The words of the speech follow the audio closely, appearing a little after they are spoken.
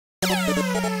Hey,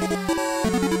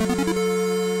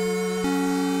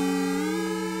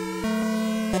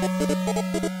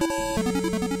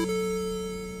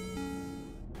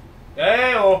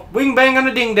 oh, Wing bang on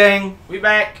a ding dang. we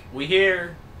back. We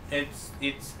here. It's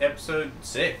episode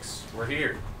 6. We're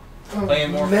here.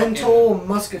 Playing more Mental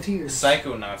Musketeers.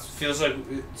 Psychonauts. Feels like,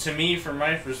 to me, from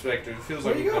my perspective, it feels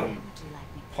like we've been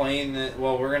playing the.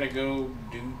 Well, we're gonna go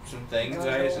do some things,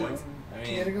 I assume. I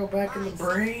You gotta mean, go back in the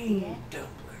brain.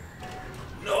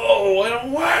 no, I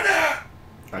don't wanna.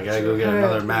 I gotta go get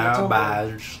another map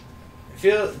badge.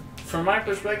 From my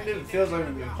perspective, it feels like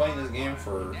we've been playing this game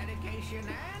for a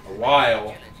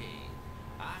while.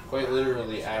 Quite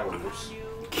literally hours.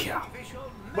 Yeah.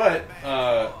 But,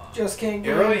 Just can't it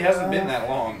get really hasn't enough. been that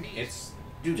long. It's,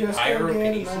 dude, Just can't get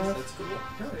pyrokinesis, enough. that's cool.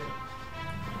 Hell yeah.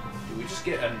 Did we just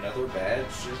get another badge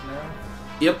just now?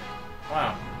 Yep.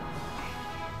 Wow.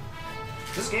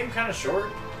 Is this game kind of short?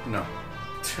 No.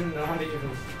 Not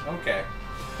even. Okay.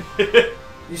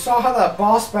 You saw how that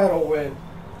boss battle went.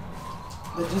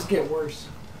 They just get worse.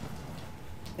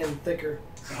 And thicker.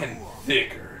 And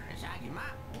thicker.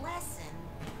 Lesson.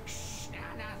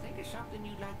 Now, think of something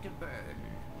you'd like to burn.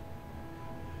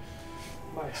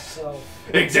 Myself.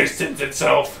 Existence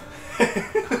itself. If I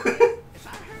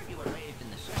heard you were raised in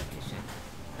the circus,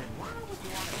 then why would you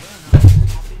want to burn all the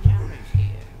happy memories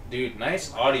here? Dude,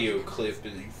 nice audio clip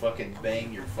as you fucking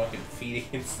bang your fucking feet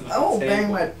against the I will table.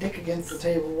 bang my dick against the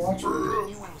table. Watch I me.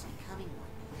 knew I was becoming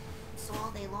one. So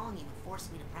all day long, he would force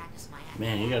me to practice my act.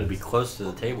 Man, you gotta be close to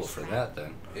the table for that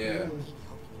then. Yeah. Maybe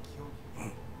hoping to kill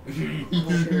me. I'm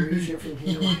gonna reach it from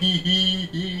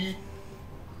here.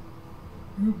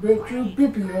 You bet your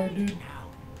bippy I did.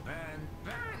 Now,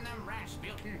 burn them,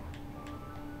 Rasputin.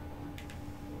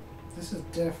 This is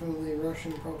definitely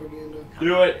Russian propaganda.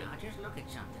 Do it. Now, just look at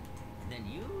something, and then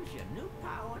use your new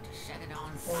power to set it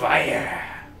on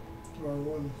Fire.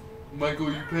 R1.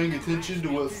 Michael, you paying attention to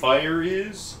what fire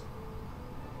is?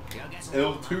 You'll get some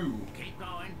L2. Keep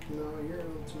going. No, you're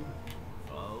on two.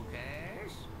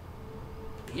 Focus.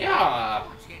 Yeah.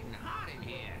 It's getting hot in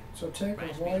here. So take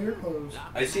off all your clothes.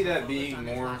 I see that being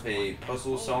more of a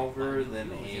puzzle solver than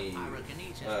a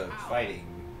fighting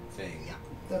thing.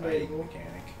 Fighting Debatable.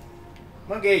 mechanic.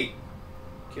 Monkey!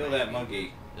 Kill that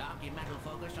monkey. Lock your mental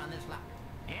focus on this lock.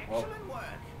 Well.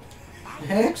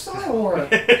 Excellent work.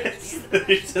 Excellent work.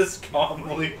 He just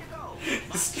calmly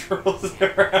strolls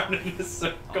around in a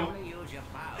circle. Only use your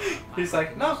power. He's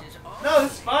like, no, This is all no,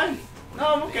 this is fine. No,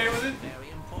 I'm okay with it. very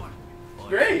important.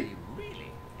 Great.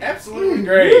 Really. Absolutely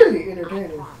great. Really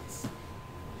entertaining.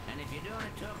 And if you're doing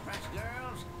it to impress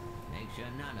girls, make sure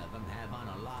none of them have on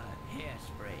a lot of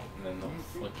hairspray. And then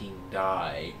they'll fucking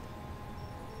die.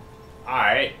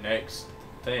 Alright, next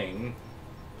thing.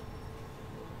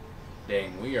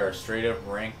 Dang, we are straight up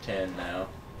rank 10 now.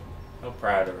 How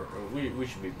proud of we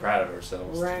should be proud of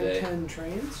ourselves Rank today. 10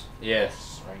 trains.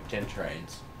 Yes, rank 10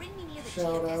 trains. Bring me near the Shout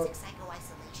out. geophysics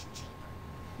psycho-isolation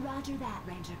chamber. Roger that,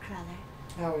 Ranger Cruller.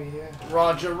 Oh yeah.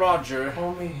 Roger, Roger.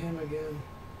 Call me him again.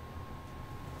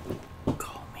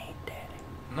 Call me daddy.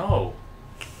 No.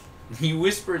 You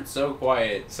whispered so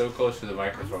quiet, so close to the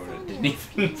microphone, it didn't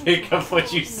even pick up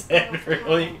what you said,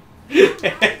 really.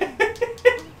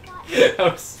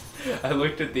 I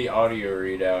looked at the audio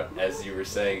readout as you were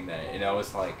saying that, and I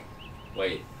was like,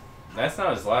 wait, that's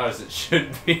not as loud as it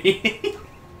should be.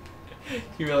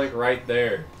 You were like right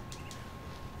there.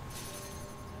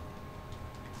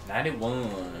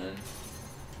 91.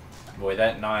 Boy,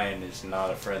 that 9 is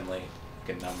not a friendly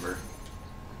good number.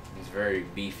 It's a very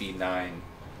beefy 9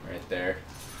 right there.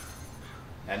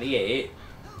 98.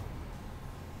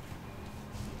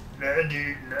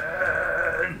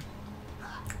 99.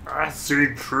 I see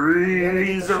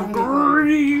trees of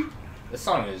green. This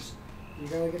song is You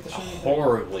gotta get the shiny thing.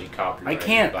 horribly copyrighted. I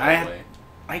can't, By the way.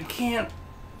 I can't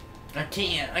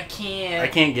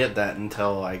get that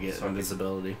until I get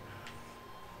invisibility.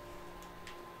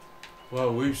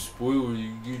 Well, we've spoiled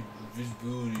you get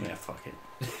visibility. Yeah, fuck it.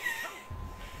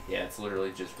 Yeah, it's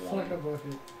literally just Fuck a one.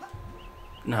 bucket.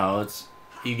 No, it's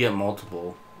you get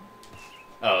multiple.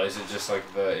 Oh, is it just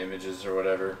like the images or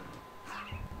whatever?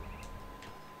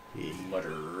 Yeah.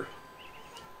 Mutter.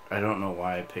 I don't know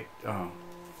why I picked. Oh,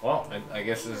 Well, I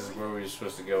guess this is where we're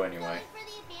supposed to go anyway. For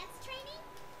the advanced training?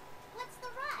 What's the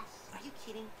rush? Are you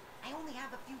kidding? I only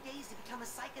have a few days to become a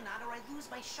psychonaut or I lose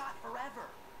my shot forever.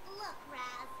 Look,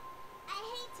 Raz, I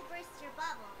hate to burst your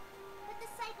bubble, but the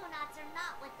Psychonauts are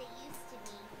not what they used to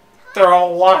be. They're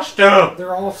all washed up!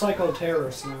 They're all psycho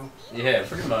terrorists now. Yeah,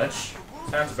 pretty much.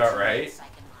 Sounds about right.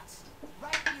 Psychonauts.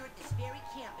 Right here at this very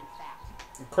camp, in fact.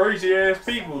 Crazy ass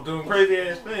people doing crazy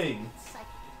ass things. Psychic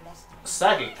blessed.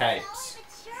 Psychic types. If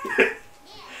it's your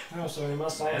Oh, so he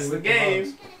must all That's be the with game. bugs.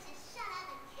 You're gonna just shut up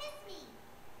and kiss me.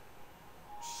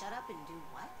 Shut up and do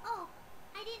what? Oh,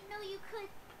 I didn't know you could.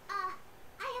 I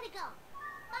gotta go.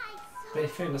 Bye. So They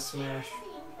finna smash.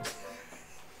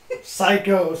 embarrassing.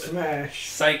 Psycho smash.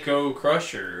 Psycho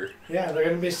Crusher. Yeah, they're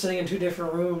gonna be sitting in 2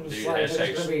 different rooms. Dude, like, that's there's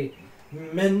gonna actually- be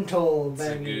mental It's a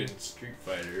banging. good Street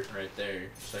Fighter right there.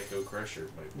 Psycho Crusher,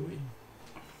 my boy.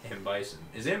 M. Bison.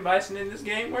 Is M. Bison in this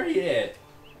game? Where he at?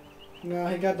 No,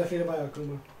 he got defeated by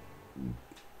Akuma.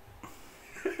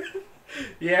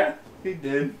 Yeah, he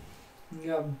did. He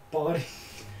got body.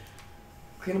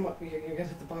 Clean him up. You gotta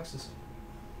hit the boxes.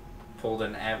 Pulled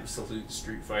an absolute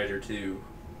Street Fighter 2.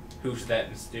 Who's that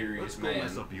mysterious man?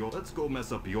 Let's go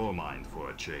mess up your mind for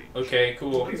a change. Okay,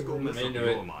 cool. Let's go I'm mess up into your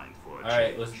it. mind for a Alright,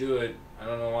 change. let's do it. I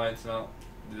don't know why it's not...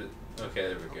 Okay,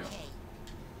 there we go. Okay.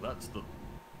 That's the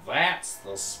That's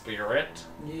the spirit.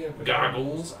 Yeah. but-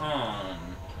 Goggles on.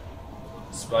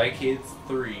 Spy Kids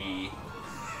 3.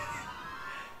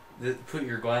 Put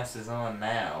your glasses on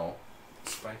now.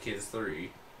 Spy Kids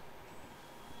 3.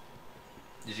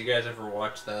 Did you guys ever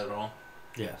watch that at all?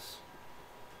 Yes.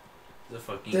 The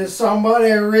fucking... Did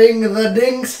somebody ring the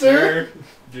dingster?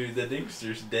 Dude, the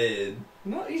Dingster's dead.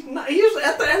 No, he's not. He was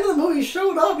at the end of the movie. He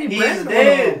showed up. He He's branded one of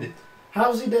them. dead!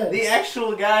 How's he dead? The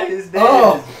actual guy is dead!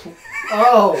 Oh.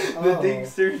 Oh. The Oh.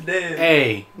 Dingster's dead.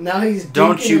 Hey, Now he's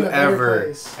don't dinking you in a better ever,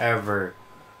 place. ever,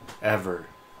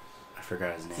 I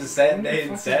forgot his It's a name. sad day in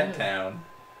Fucking Sad dead. Town.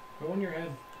 Go in your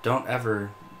head. Don't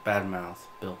ever badmouth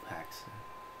Bill Paxton.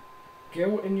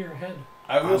 Go in your head.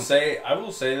 I will say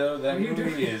though, that What are you movie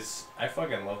doing? is, I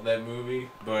fucking love that movie,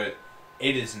 but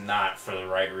it is not for the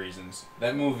right reasons.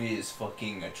 That movie is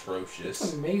fucking It's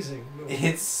atrocious. amazing.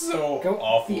 It's so Go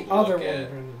awful the to other look one, at.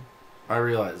 Brendan. I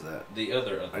realize that. The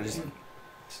other I just, one.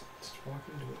 Just walk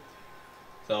into it.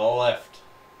 The left.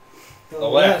 The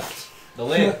left. The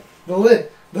lid. The lid.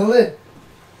 The lid.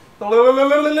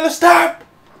 Stop!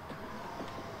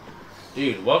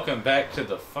 Dude, welcome back to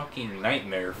the fucking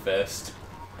Nightmare Fest.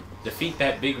 Defeat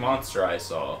that big monster I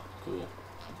saw. Cool.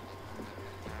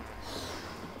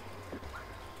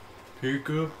 Pick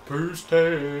up purse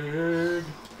tag.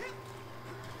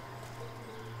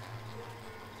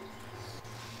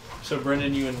 So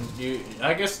Brendan, you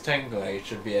I guess technically I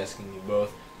should be asking you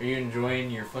both. Are you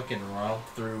enjoying your fucking romp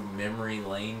through memory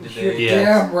lane You're today? Yeah.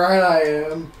 damn right I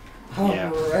am. I'm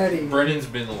Yeah. ready. Brendan's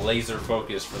been laser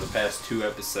focused for the past 2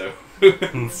 episodes.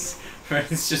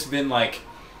 Brendan's just been like,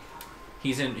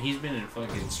 he's been in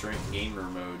fucking strength gamer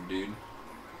mode, dude.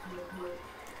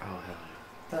 oh hell.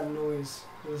 That noise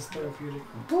was therapeutic.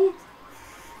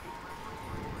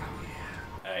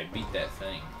 Alright, beat that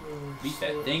thing. Oh, Beat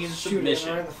that shit. thing in Shoot it submission.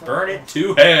 right in the front. Burn it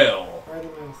to hell. Right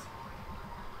in the mouth.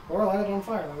 Or light it on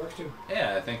fire. That works too.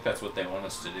 Yeah, I think that's what they want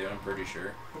us to do. I'm pretty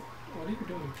sure. What are you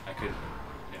doing?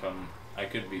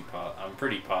 I'm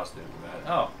pretty positive about it.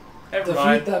 Oh, never Defeat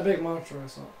mind. that big monster I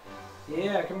saw.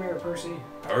 Yeah, come here, Percy.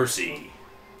 Percy.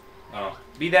 Oh,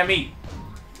 beat that meat.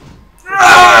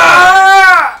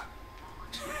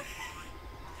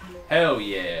 Hell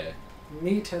yeah.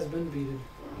 Meat has been beaten.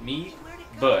 Meat, Where'd it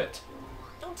go? but.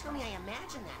 Don't tell me I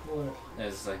imagined that. What?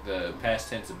 That's like the past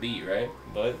tense of beat, right?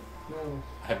 But No.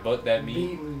 I butt that meat.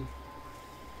 Beaten.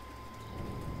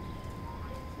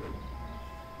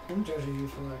 I'm judging you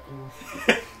for that, Cole.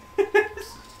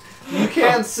 You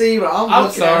can't see, but I'm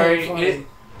looking sorry. at you funny.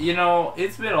 You know,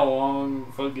 it's been a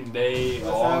long fucking day.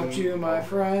 Without you, my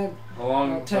friend, A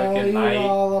long I'll tell fucking you night.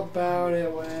 all about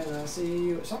it when I see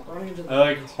you. Stop running into the I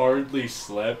like hardly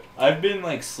slept. I've been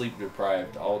like sleep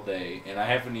deprived all day, and I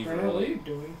haven't even Brennan, what are you really,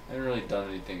 doing? I haven't really done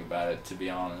anything about it, to be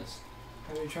honest.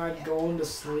 Have you tried going to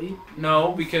sleep?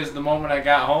 No, because the moment I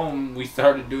got home, we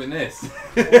started doing this.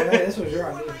 Well, hey, this was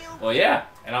your idea. Well, yeah,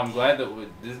 and I'm glad that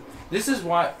this is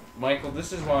why, Michael.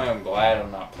 This is why I'm glad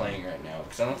I'm not playing right now,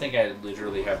 because I don't think I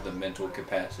literally have the mental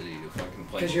capacity to fucking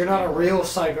play. Because you're not a real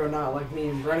psychonaut like me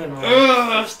and Brennan are.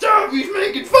 Ugh, stop! He's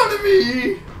making fun of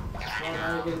me.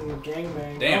 Not getting the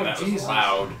gangbang. Damn, Oh, that was Jesus.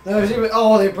 loud. That was even.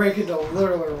 Oh, they break into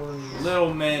littler words.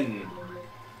 Little men.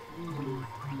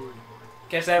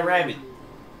 Catch that rabbit.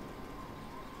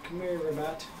 Come here,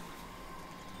 Rabat.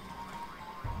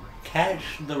 Catch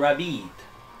the rabbit.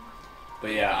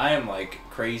 But yeah, I am like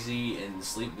crazy and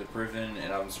sleep deprived,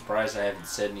 and I'm surprised I haven't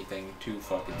said anything too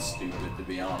fucking stupid, to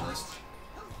be honest.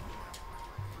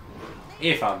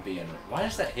 If I'm being, why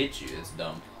does that hit you? It's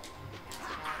dumb.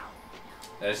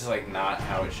 That's just like not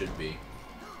how it should be.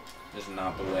 It's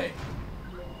not the way.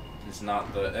 It's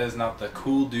not the. That is not the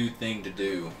cool dude thing to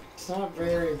do. It's not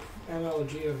very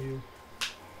MLG of you.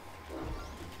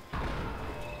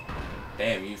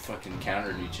 Damn, you fucking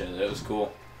countered each other. That was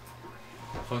cool.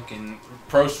 Fucking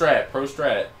pro strat.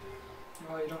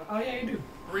 Oh, you don't. Oh yeah, you do.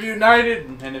 Reunited,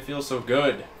 and it feels so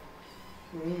good.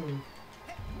 Mm.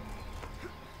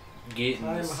 Getting the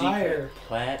I'm secret higher.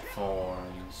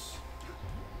 platforms.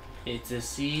 It's a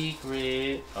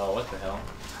secret. Oh, what the hell?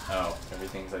 Oh,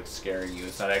 everything's like scaring you.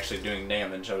 It's not actually doing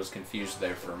damage. I was confused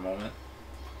there for a moment.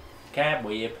 Cab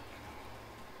whip.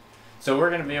 So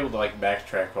we're gonna be able to like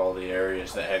backtrack all the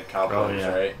areas that had cobwebs,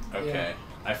 right? Okay,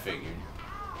 I figured.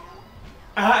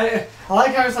 I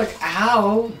like how it's like,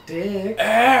 ow, dick.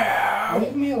 Ow!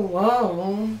 Leave me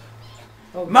alone.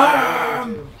 Oh, Mom!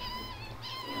 God.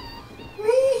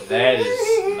 That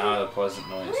is not a pleasant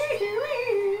noise.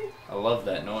 I love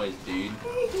that noise, dude.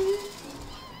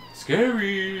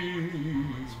 Scary.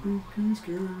 Spooky,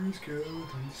 scary skeleton.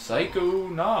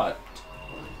 Psychonaut.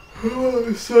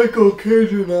 Psycho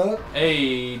Cajun not.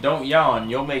 Hey, don't yawn.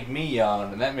 You'll make me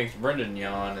yawn, and that makes Brendan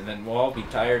yawn, and then we'll all be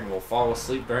tired and we'll fall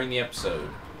asleep during the episode.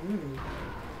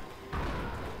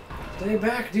 Stay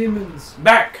back, demons.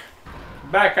 Back!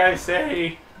 Back, I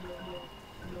say!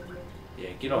 Yeah,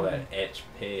 get all that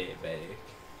HP back.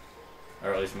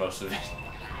 Or at least most of it.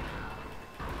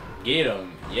 Get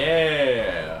him.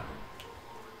 Yeah!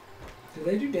 Did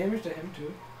they do damage to him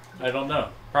too? I don't know.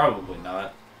 Probably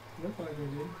not. Looked like they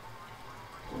did.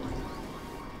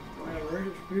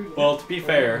 Man, Well, to be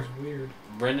fair, was weird.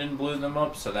 Brendan blew them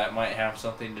up, so that might have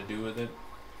something to do with it.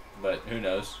 But who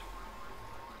knows?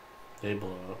 They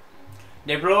blow up.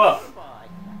 They blew up! Boy,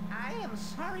 I am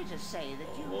sorry to say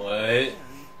that you What? have very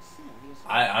serious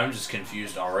I'm just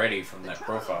confused already from that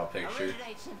profile picture.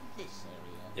 originates in this area.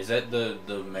 Is that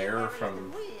the mayor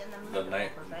from We in the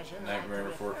medical profession Nightmare like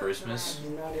to Before refer to Christmas?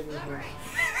 them Not even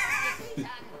close.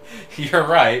 You're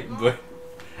right, but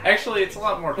actually it's a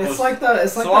lot more close. It's like the a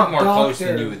lot the more doctor. close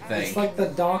than you would think. It's like the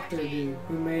doctor dude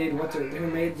who made who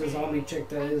made the zombie chick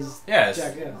that is Yes.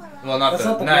 Jack. Yeah. Well, not That's the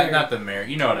not the mayor. not the mayor.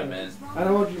 You know what I meant. I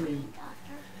know what you mean.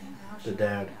 The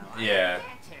dad. Yeah,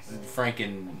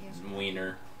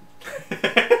 Frankenwiener.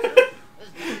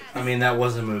 I mean, that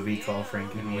was a movie called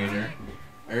Frankenwiener.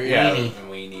 Or yeah, Weenie.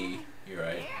 Weenie. You're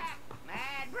right.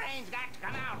 Mad brains got to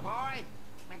come out, boy.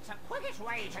 It's the quickest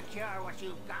way to cure what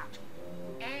you've got.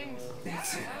 And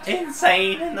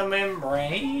Insane in the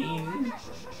membrane.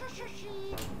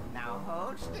 now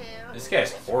hold still. This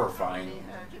guy's horrifying.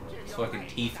 His fucking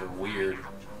teeth are weird.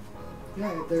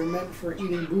 Yeah, they're meant for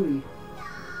eating booty.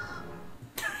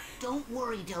 Don't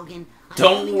worry, Dogen. I'm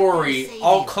Don't coming to worry, save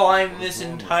I'll you. climb this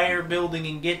entire building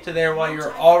and get to there while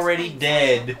you're already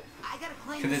dead. I gotta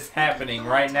climb Because this it's happening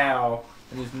right now,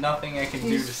 and there's nothing I can do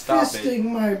He's to stop it. fisting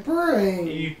my brain.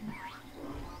 You-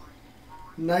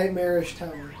 Nightmarish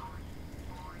tower.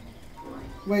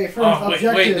 Wait, first Oh, wait,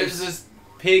 objectives. wait, there's this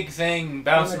pig thing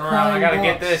bouncing And a around. I gotta crying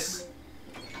get box. this.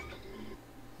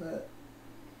 The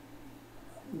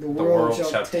The world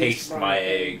shall taste my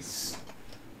eggs. eggs.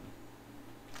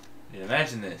 Dude,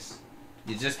 imagine this.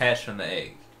 You just hatched from the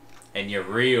egg, and you're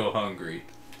real hungry.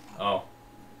 Oh,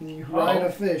 You ride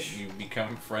a fish. you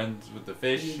become friends with the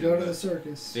fish. You go and to the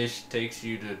circus. fish takes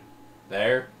you to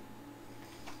there,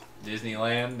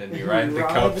 Disneyland, and you You ride the ride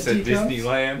cups the at teacups?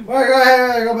 Disneyland. Wait, go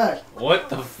ahead, go back. What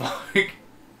the fuck?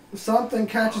 Something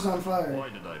catches on fire. Why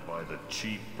did I buy the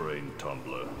cheap brain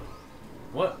tumbler?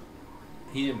 What?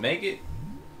 He didn't make it?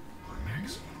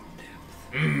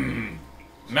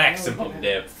 Maximum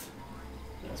depth.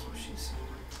 That's what she said.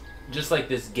 Just like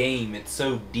this game, it's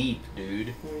so deep,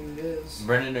 dude. I mean, it is.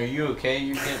 Brendan, are you okay?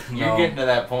 You're No. getting to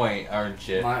that point, aren't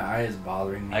you? My eye is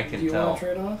bothering me. I Do can you tell. want to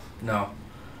trade off? No.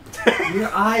 Your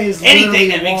eye is Anything literally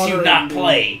that makes you watering, not dude.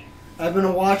 play. I've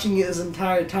been watching it this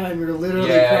entire time. You're literally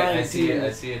Yeah, crying. I see it. I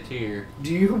tears. see a tear.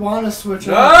 Do you want to switch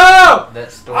on? No!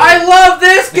 That story. I love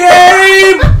this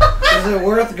game. Is it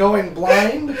worth going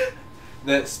blind?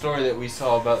 That story that we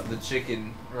saw about the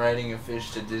chicken riding a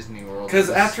fish to Disney World. Because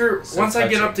was after, so once I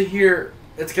get touching. up to here,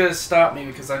 it's going to stop me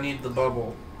because I need the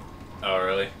bubble. Oh,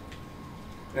 really?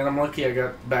 And I'm lucky I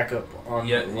got back up on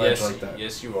Yeah, the ledge yes, like that.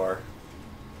 yes, you are.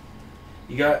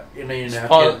 You got, you know, your Just napkin?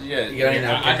 pause- yeah, You got any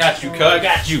I napkins? got you, cuz. I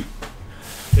got you.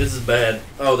 This is bad.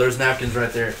 Oh, there's napkins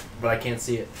right there, but I can't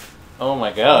see it. Oh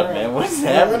my god, Alright. man. What's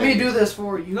Let happening? me do this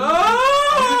for you.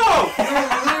 No!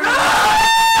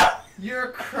 You're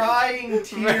crying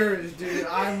tears, dude.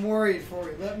 I'm worried for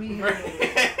you. Let me handle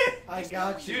it. I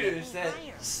got you. Dude, it's that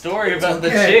story about the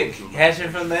okay. chick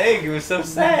hatching from the egg. It was so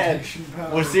sad. Protection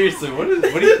power. Well, seriously, what are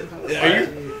you? Are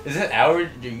you? Is that hour?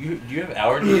 Do you have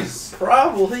allergies?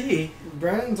 Probably.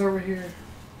 Brandon's over here.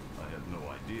 I have no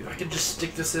idea. I could just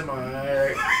stick this in my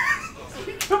eye.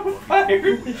 I'm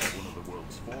fired. One of the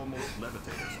world's foremost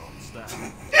levitators on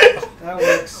staff. That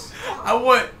works. I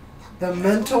want The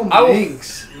mental I will-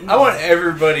 minx. I want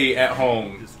everybody at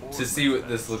home to see what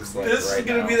this looks like This right is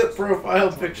gonna now. be the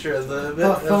profile picture of the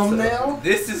The thumbnail?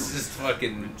 This is just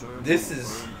fucking. This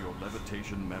is. Earned your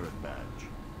levitation merit badge.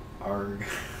 Arg.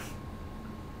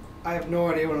 I have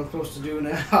no idea what I'm supposed to do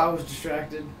now. I was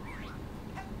distracted.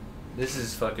 This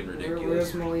is fucking ridiculous.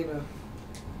 Where's Melina?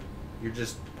 You're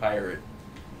just pirate.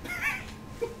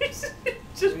 just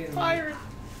Wait a minute. pirate.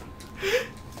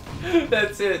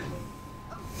 That's it.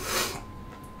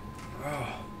 Oh,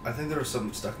 I think there was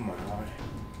something stuck in my eye.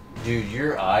 Dude,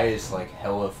 your eye is like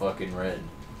hella fucking red.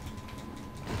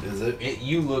 Is it?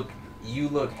 You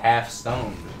look half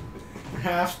stoned.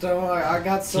 Half stone. I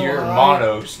got so You're high.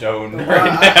 mono stoned But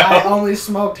right I now. only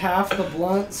smoked half the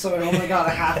blunt, so I only got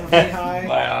a half of me high.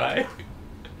 My eye.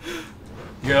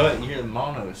 You're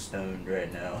mono stoned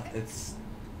right now. It's.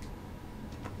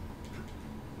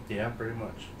 Yeah, pretty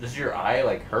much. Does your eye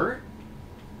like hurt?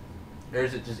 Or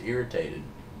is it just irritated?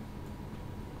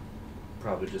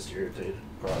 Probably just irritated.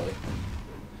 Probably.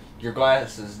 Your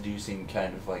glasses do seem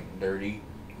kind of like dirty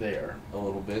They are. a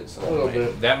little bit, so A little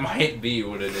bit. that might be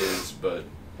what it is, but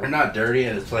They're not dirty,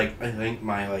 and it's like I think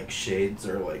my like shades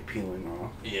are like peeling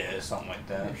off. yeah, something like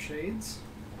that. Your shades?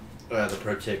 The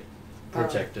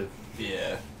protective.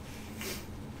 Yeah.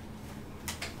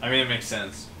 I mean, it makes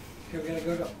sense. Okay, we're gonna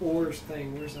go to Or's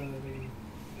thing. Where's that thing?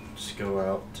 Just go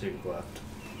out, take left.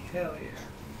 Hell yeah.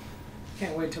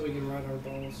 Can't wait till we can ride our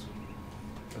balls.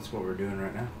 That's what we're doing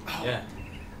right now. Yeah.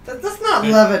 That's not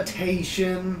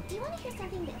levitation. Do you want to hear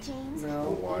something that James?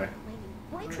 No. Why?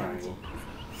 Boyfriend Triangle.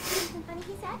 Something funny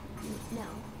he said?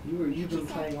 No. You've been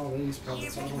playing all these probably,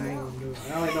 so I don't know what I'm doing.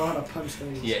 I only know how to punch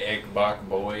things. Yeah, Ekbok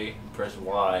boy, press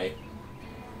Y.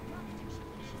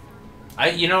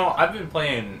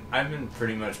 I've been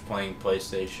pretty much playing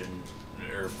PlayStation,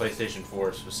 or PlayStation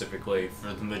 4 specifically,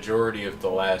 for the majority of the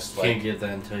last, Can't like, get that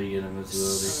until you get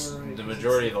invisibility. Alright. the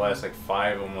majority of the last, like,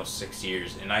 5, almost 6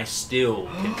 years, and I still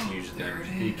confuse There them.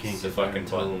 it You is. can't The get that fucking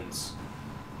until buttons.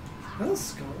 That's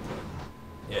skull.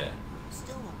 Yeah.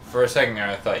 Still won't For a second there,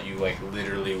 I thought you, like,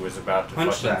 literally was about to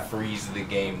Punch fucking that. freeze the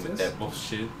game with This? that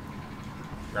bullshit.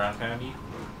 Ground poundy?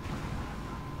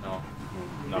 No.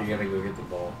 You gotta go get the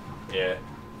ball. Yeah.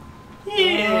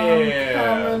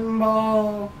 Common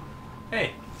ball.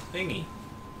 Hey, thingy.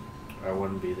 I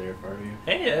wouldn't be there if I were you.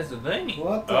 Hey, that's a thingy.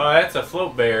 What the- Oh, that's a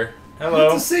float bear.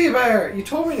 Hello. It's a sea bear. You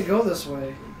told me to go this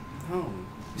way. No. You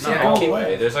Not said all go the way.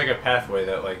 left. There's like a pathway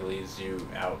that like leads you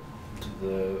out. To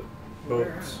the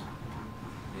boats.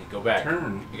 You go back.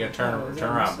 Turn. You gotta turn Oh, is that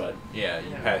turn around, this? bud. Yeah, you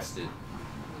Yeah. passed it.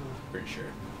 Pretty sure.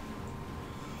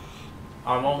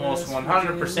 I'm almost West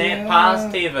 100% Virginia.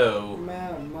 positivo.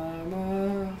 Mountain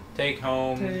mama, Take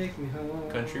home. take me home.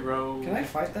 Country road. Can I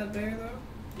fight that bear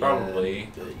though? Probably,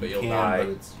 Yeah, but you you'll can, die.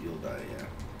 But you'll die, yeah.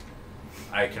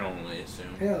 I can only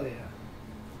assume. Hell yeah.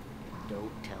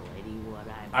 Don't tell anyone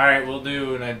I'm. Alright, we'll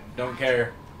do, and I don't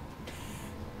care.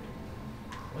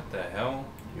 What the hell?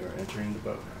 You are entering the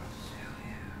boathouse.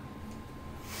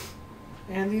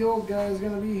 And the old guy's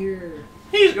gonna be here.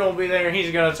 He's gonna be there and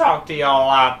he's gonna talk to y'all a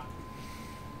lot.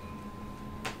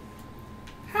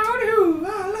 How do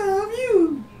I love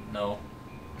you? No.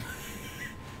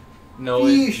 No,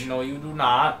 Yeesh. no, you do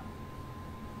not.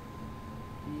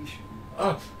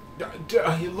 Yeesh.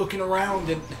 You're looking around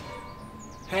and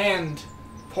hand,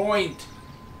 point.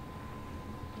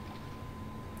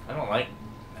 I don't like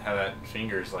how that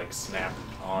finger's like snapped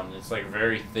on. It's like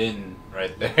very thin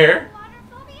right there. Water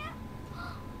phobia?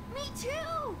 Me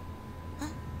too!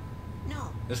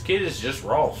 No. This kid is just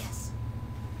Rolf, Yes.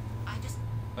 I just.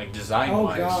 like design Oh,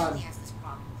 wise. God. He has this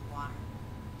problem with water.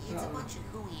 It's a Uh-oh. bunch of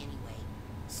hooey anyway.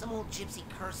 Some old gypsy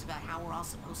curse about how we're all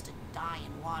supposed to die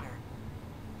in water.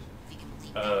 If you can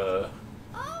believe that.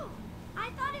 Oh! I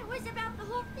thought it was about the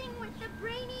whole thing with the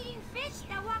brain-eating fish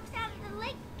that walks out of the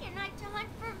lake at night to hunt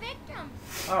for victims.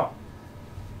 Oh.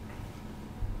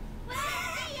 Well,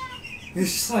 see ya!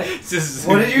 He's just like, Just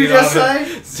what did zoomed you in just on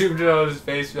say? Zoomed in on his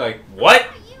face, be like, what? Are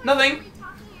you and Nothing. Lily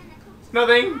talking in the coach's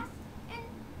Nothing. class? And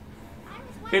I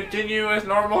was wondering, Continue as are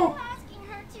normal. you asking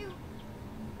her to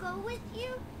go with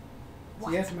you?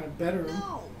 What? yeah, to my bedroom.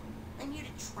 No. I'm here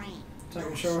to train. So I can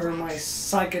No show her my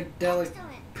distractions. psychedelic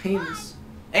Excellent. penis.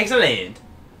 Excellent.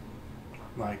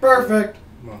 Like Perfect.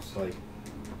 most like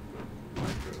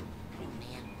micro. Oh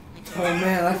man. Oh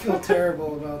man, I feel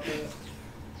terrible about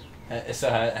that. So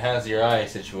how's your eye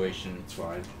situation? It's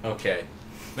fine. Okay.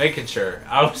 Making sure.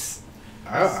 I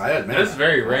admit That's it.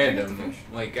 very I'll take the random. fish.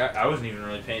 Like, I wasn't even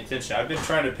really paying attention. I've been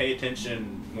trying to pay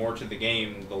attention more to the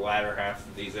game the latter half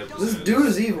of these episodes. This dude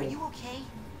is Are evil. you okay?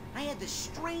 I had the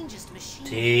strangest machine.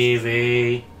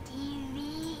 TV.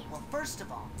 TV. Well, First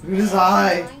of all, Look at his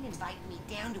eye. Ryan invited me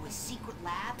down to his secret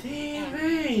lab.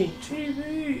 TV.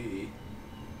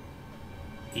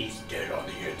 He's dead on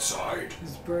the inside.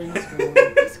 His brain's gone.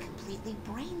 He's completely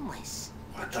brainless.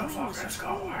 What the fuck is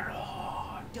going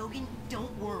on? Dogen,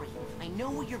 don't worry. I know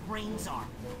where your brains are.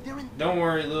 They're in. Don't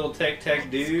worry, little tech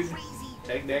dude.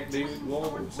 Tech dude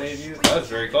will save you. That was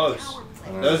very close.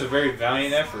 That was a very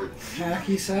valiant effort.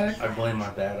 Hacky sack. I blame my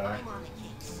bad eye. I'm on the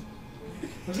case.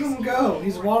 Let him go.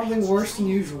 He's waddling worse than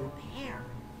usual. Here.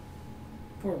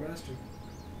 Poor bastard.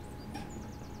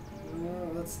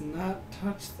 Let's not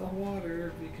touch the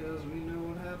water because we know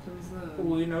what happens then.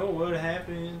 We know what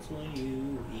happens when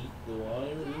you eat the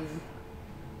water.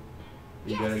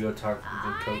 You gotta go talk to the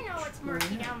I coach. know it's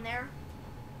murky down there.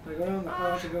 I go down the. I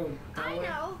have to go. That I way.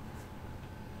 know.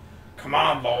 Come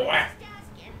on, boy.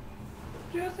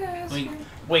 Just asking.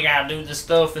 We gotta do the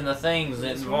stuff and the things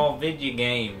that involve video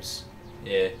games.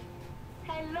 Yeah.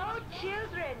 Hello,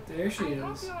 children. There she I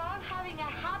hope is. you're all having a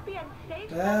happy and safe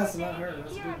That's summer not her, day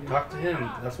that's here Vivian. at Talk to him.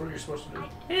 Psychonauts. That's what you're supposed to do.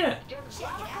 Yeah. Just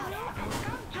grab a canoe and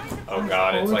come join the Oh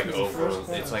god, it's like Poetry's first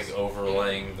class. it's like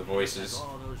overlaying the voices.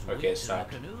 All those Okay, weeks in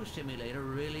stop. the canoe simulator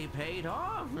really paid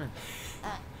off.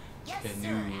 Yes, sir, Canoe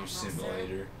Admiral, sir.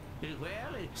 simulator.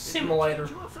 Well, it Simulator.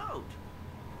 keeps you afloat.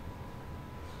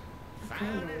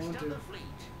 kinda Finest want of to. the fleet.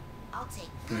 I'll take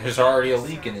good There's care of already a you,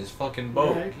 leak sir. in his fucking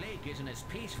boat. Right. The lake isn't as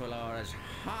peaceful or as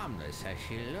harmless as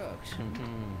she looks. Don't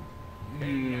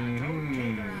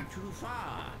take her out too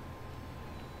far.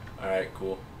 Alright,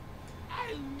 cool.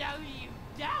 Oh, no, you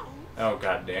don't. Oh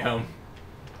goddamn.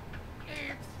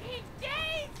 Oopsie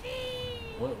daisy.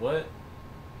 What?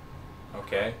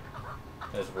 Okay.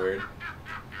 That's weird.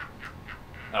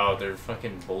 Oh, they're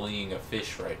fucking bullying a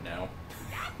fish right now.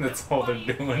 That's all they're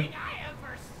doing. I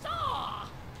ever saw.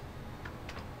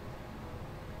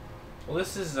 Well,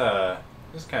 this is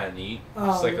kind of neat.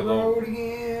 Oh, It's like a little road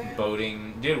again.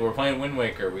 boating. Dude, we're playing Wind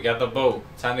Waker. We got the boat.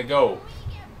 Time to go. When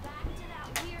we get back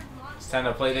to that weird monster, It's time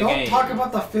to play the Don't game. talk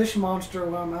about the fish monster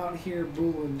when I'm out here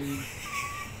booing,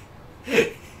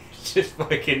 dude. Just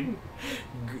fucking,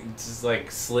 just like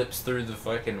slips through the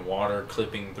fucking water,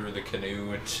 clipping through the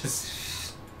canoe, and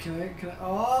just Can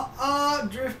I?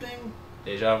 Drifting.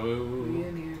 deja We vu.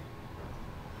 in here.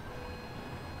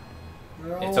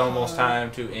 We're It's all almost high.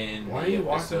 time to end Why are the you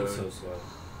walking episode. so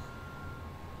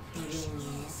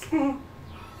slow?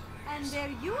 And there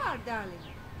you are, darling.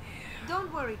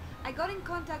 Don't worry. I got in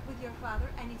contact with your father,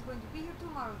 and he's going to be here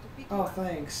tomorrow to pick you Oh, up.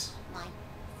 thanks. my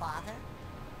father.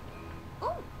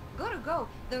 Oh, gotta go.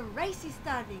 The race is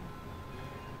starting.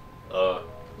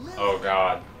 Oh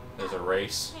god, there's a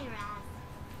race. Hey,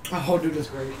 Raz. Oh, dude, that's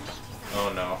great.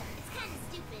 Oh no. It's kind of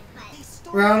stupid,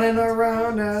 but Round and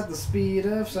around at the speed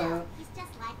of sound. he's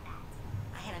just like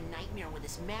that. I had a nightmare where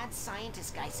this mad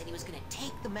scientist guy said he was gonna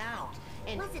take them out.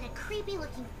 And Was it a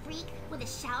creepy-looking freak with a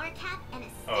shower cap and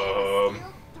a Um.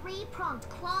 steel three-pronged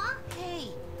claw? hey,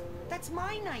 that's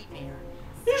my nightmare.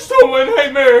 You stole my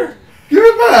nightmare! Give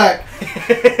it back!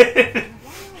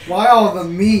 Why all the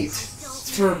meat?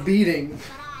 It's for beating.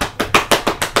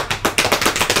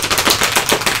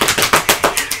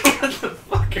 What the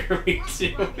fuck are we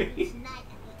doing? Tonight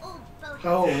at the old boathouse.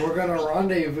 Oh, we're gonna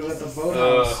rendezvous at the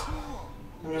boathouse.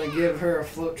 I'm gonna give her a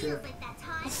float Feels trip. like that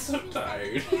time I'm so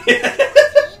tired.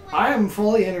 I am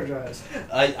fully energized.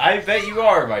 I bet you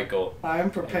are, Michael. I am I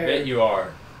prepared. bet you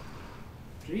are.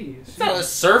 Jeez. It's not a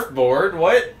surfboard,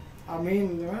 what? I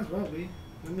mean, there might as well be.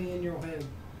 Let me in your head.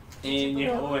 In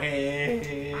your head.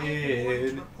 In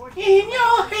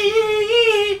your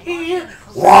head.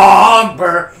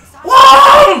 Womber!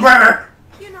 Womber!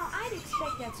 You know, I'd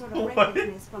expect that sort of What?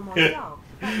 recklessness from our dog.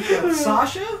 But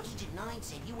Sasha? Agent 9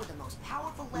 said you were the most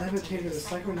powerful Levitator the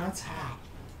Psychonauts had.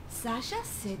 Sasha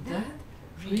said that?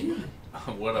 Really?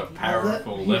 What a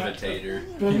powerful Yeah. levitator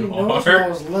But he you knows I are.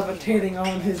 was levitating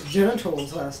on his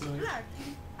genitals last night.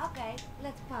 Okay,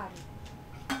 let's party.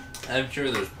 I'm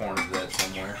sure there's porn of that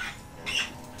somewhere.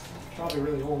 Probably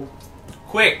really old.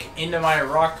 Quick, into my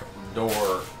rock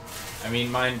door. I mean,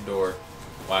 mine door.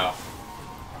 Wow.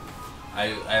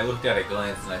 I looked at a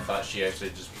glance and I thought she actually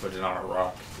just put it on a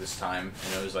rock this time.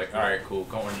 And it was like, alright, cool,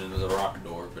 going into the rock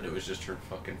door. But it was just her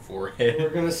fucking We're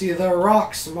forehead. gonna see the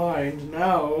rock's mind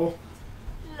now.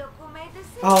 Look who made the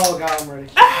scene. Oh god, I'm ready.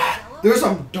 There's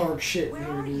some dark shit in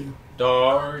here, dude.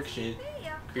 Dark shit.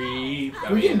 Creep.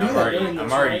 I We can mean, do I'm that already, during I'm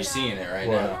this, already right? seeing it right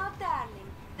What? now. Now, darling,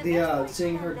 the The, best way to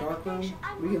seeing her know the dark room, levitation-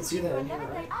 I'm we can going see to that in here,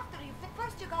 levitate right? After you, but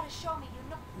first you gotta show me, you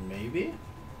know. Maybe?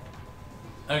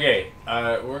 Okay,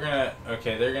 we're gonna.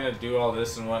 Okay, they're gonna do all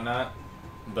this and whatnot.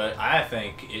 But I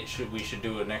think we should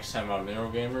do it next time on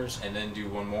Mineral Gamers, and then do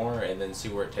one more, and then see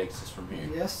where it takes us from here.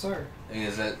 Yes, sir.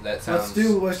 Because that sounds.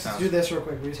 Let's do this real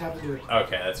quick. We just have to do it.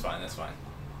 Okay, that's fine. That's fine.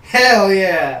 Hell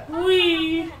yeah!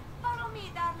 Wee! Follow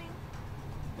me, darling.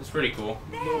 It's pretty cool,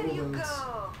 There you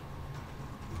go.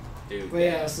 dude. But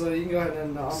yeah, so you can go ahead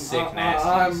and Sick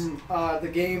nasties. the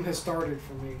game has started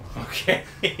for me.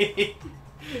 Okay.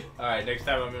 All right. Next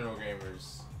time on Mineral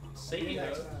Gamers. See you.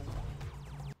 Next time.